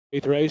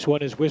Eighth race,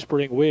 one is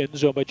Whispering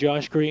Winds, owned by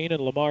Josh Green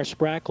and Lamar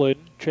Spracklin,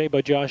 trained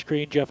by Josh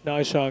Green, Jeff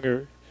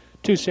Nisonger.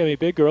 2, Sammy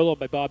Big Girl,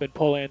 owned by Bob and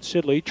Paul Ann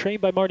Sidley,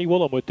 trained by Marty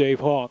Woolham with Dave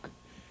Hawk.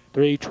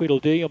 3,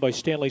 Tweedledee, owned by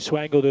Stanley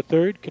Swango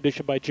III,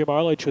 conditioned by Jim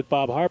Arledge with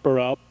Bob Harper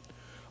up.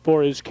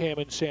 4 is Cam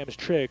and Sam's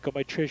Trick, owned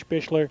by Trish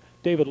Bishler,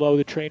 David Lowe,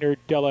 the trainer,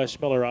 Del S.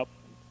 Miller up.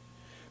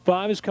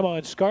 5 is Come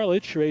On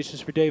Scarlet, she races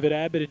for David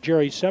Abbott and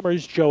Jerry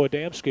Summers, Joe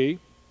Adamski.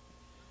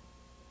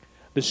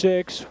 The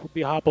 6 would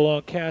be Hop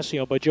Along Cassie,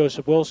 owned by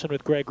Joseph Wilson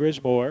with Greg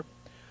Grismore.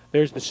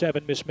 There's the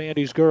 7, Miss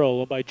Mandy's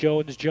Girl, owned by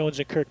Jones,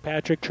 and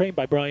Kirkpatrick, trained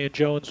by Brian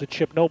Jones with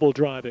Chip Noble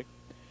driving.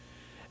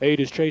 8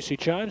 is Tracy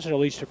Chimes and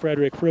Elisa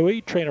Frederick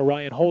Fruey. Trainer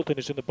Ryan Holton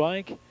is in the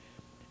bike.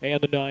 And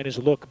the 9 is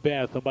Look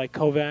Beth, owned by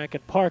Kovac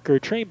and Parker,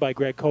 trained by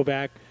Greg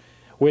Kovac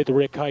with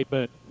Rick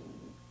Heitman.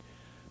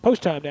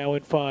 Post time now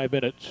in 5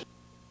 minutes.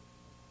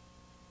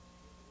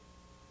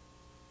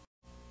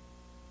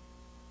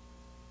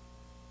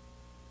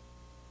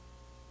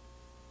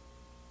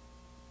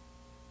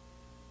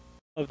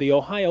 Of the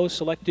Ohio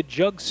Selected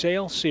Jug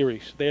Sale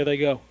Series. There they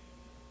go.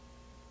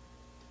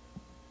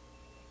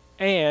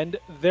 And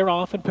they're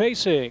off and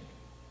pacing.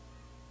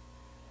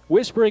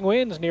 Whispering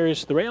Winds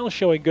nearest the rail,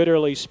 showing good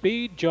early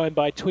speed, joined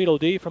by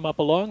Tweedledee from up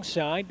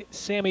alongside.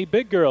 Sammy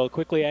Big Girl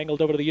quickly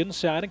angled over to the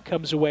inside and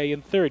comes away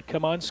in third.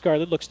 Come On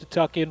Scarlet looks to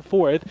tuck in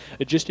fourth,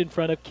 just in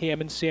front of Cam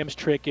and Sam's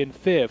Trick in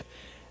fifth.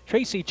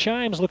 Tracy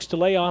Chimes looks to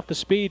lay off the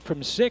speed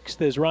from sixth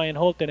as Ryan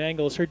Holton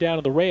angles her down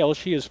to the rail.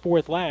 She is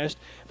fourth last,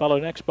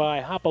 followed next by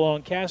Hop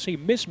Along Cassie,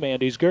 Miss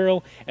Mandy's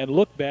Girl, and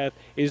Look Beth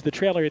is the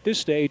trailer at this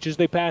stage as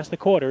they pass the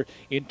quarter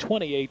in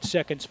 28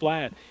 seconds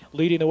flat.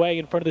 Leading the way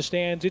in front of the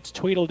stands, it's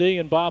Tweedledee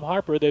and Bob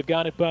Harper. They've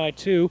got it by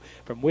 2.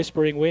 From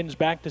Whispering Winds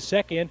back to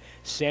second,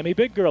 Sammy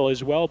Big Girl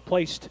is well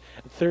placed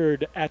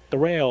third at the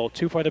rail.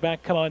 2 farther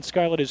back, Come On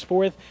Scarlet is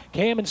fourth.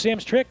 Cam and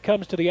Sam's Trick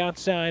comes to the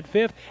outside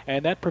fifth,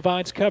 and that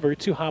provides cover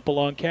to Hop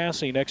Along Cassie.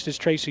 Next is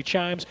Tracy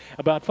Chimes,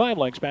 about 5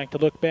 lengths back to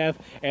Look Beth,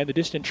 and the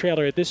distant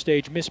trailer at this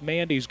stage, Miss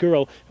Mandy's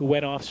Girl, who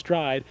went off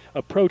stride,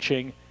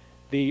 approaching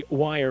the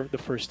wire the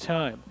first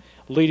time.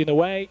 Leading the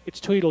way, it's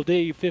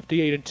Tweedledee,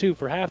 58-2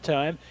 for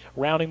halftime.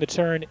 Rounding the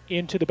turn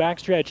into the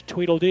backstretch,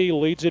 Tweedledee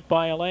leads it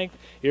by a length.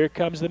 Here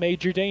comes the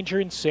major danger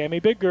in Sammy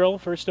Big Girl,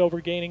 first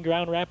over, gaining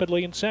ground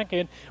rapidly in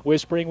second.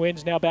 Whispering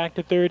Winds now back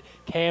to third.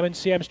 Cam and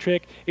Sam's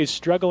Trick is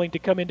struggling to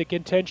come into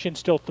contention,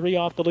 still 3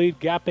 off the lead,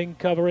 gapping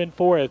cover in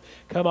fourth.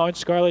 Come On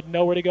Scarlet,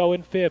 nowhere to go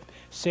in fifth.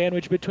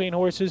 Sandwich between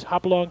horses,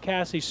 Hop Along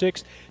Cassie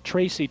sixth.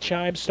 Tracy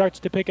Chimes starts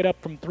to pick it up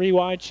from 3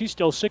 wide. She's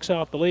still 6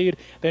 off the lead.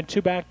 Then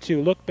 2 back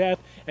to Look Beth,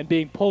 and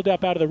being pulled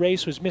up out of the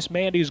race was Miss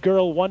Mandy's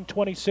Girl,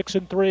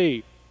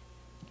 126-3.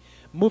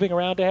 Moving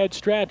around to head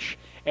stretch,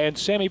 and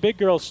Sammy Big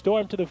Girl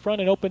stormed to the front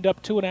and opened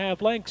up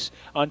 2.5 lengths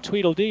on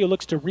Tweedledee, who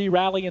looks to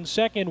re-rally in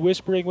second.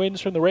 Whispering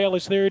Winds from the rail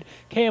is third.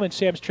 Cam and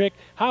Sam's Trick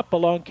Hop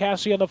Along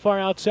Cassie on the far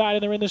outside,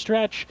 and they're in the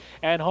stretch.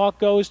 And Hawk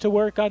goes to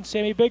work on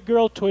Sammy Big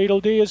Girl.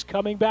 Tweedledee is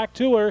coming back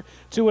to her.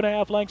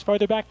 2.5 lengths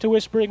farther back to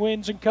Whispering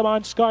Winds, and Come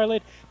On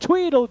Scarlet.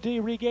 Tweedledee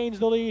regains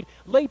the lead.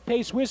 Late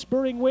pace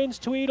Whispering Winds,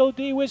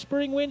 Tweedledee,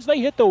 Whispering Winds. They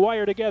hit the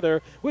wire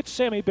together with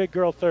Sammy Big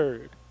Girl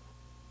third.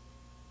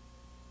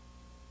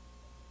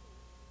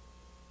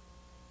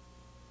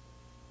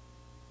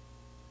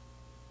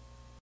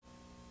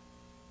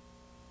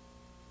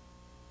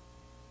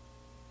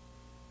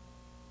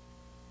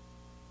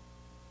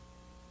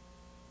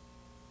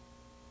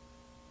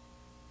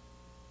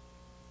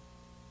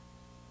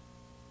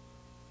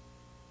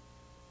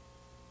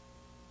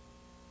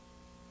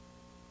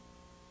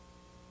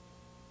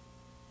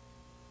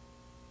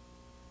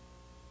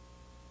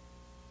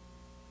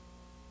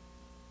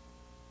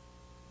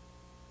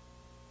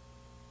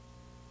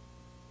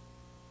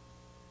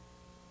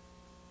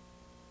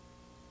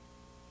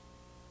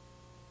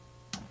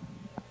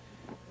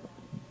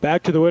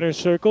 Back to the winner's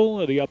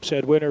circle, the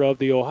upset winner of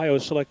the Ohio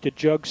Selected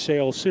Jug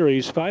Sale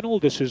Series Final.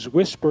 This is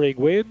Whispering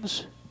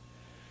Winds,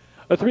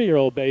 a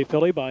 3-year-old bay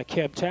filly by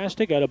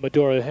Camtastic out of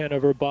Medora,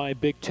 Hanover by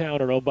Big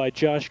Towner, owned by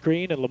Josh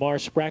Green and Lamar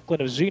Spracklin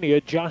of Xenia.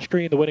 Josh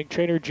Green, the winning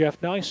trainer.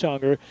 Jeff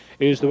Nisonger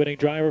is the winning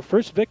driver.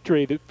 First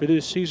victory for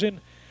this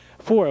season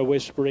for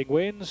Whispering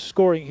Winds,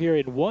 scoring here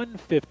in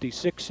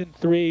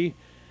 156-3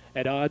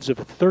 at odds of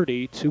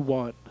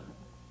 30-1.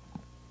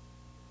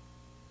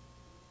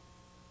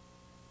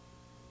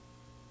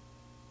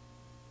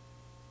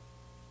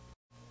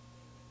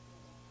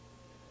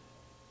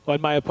 On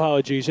my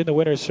apologies, in the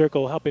winner's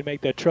circle helping make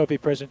that trophy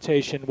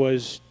presentation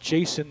was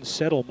Jason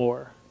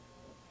Settlemore.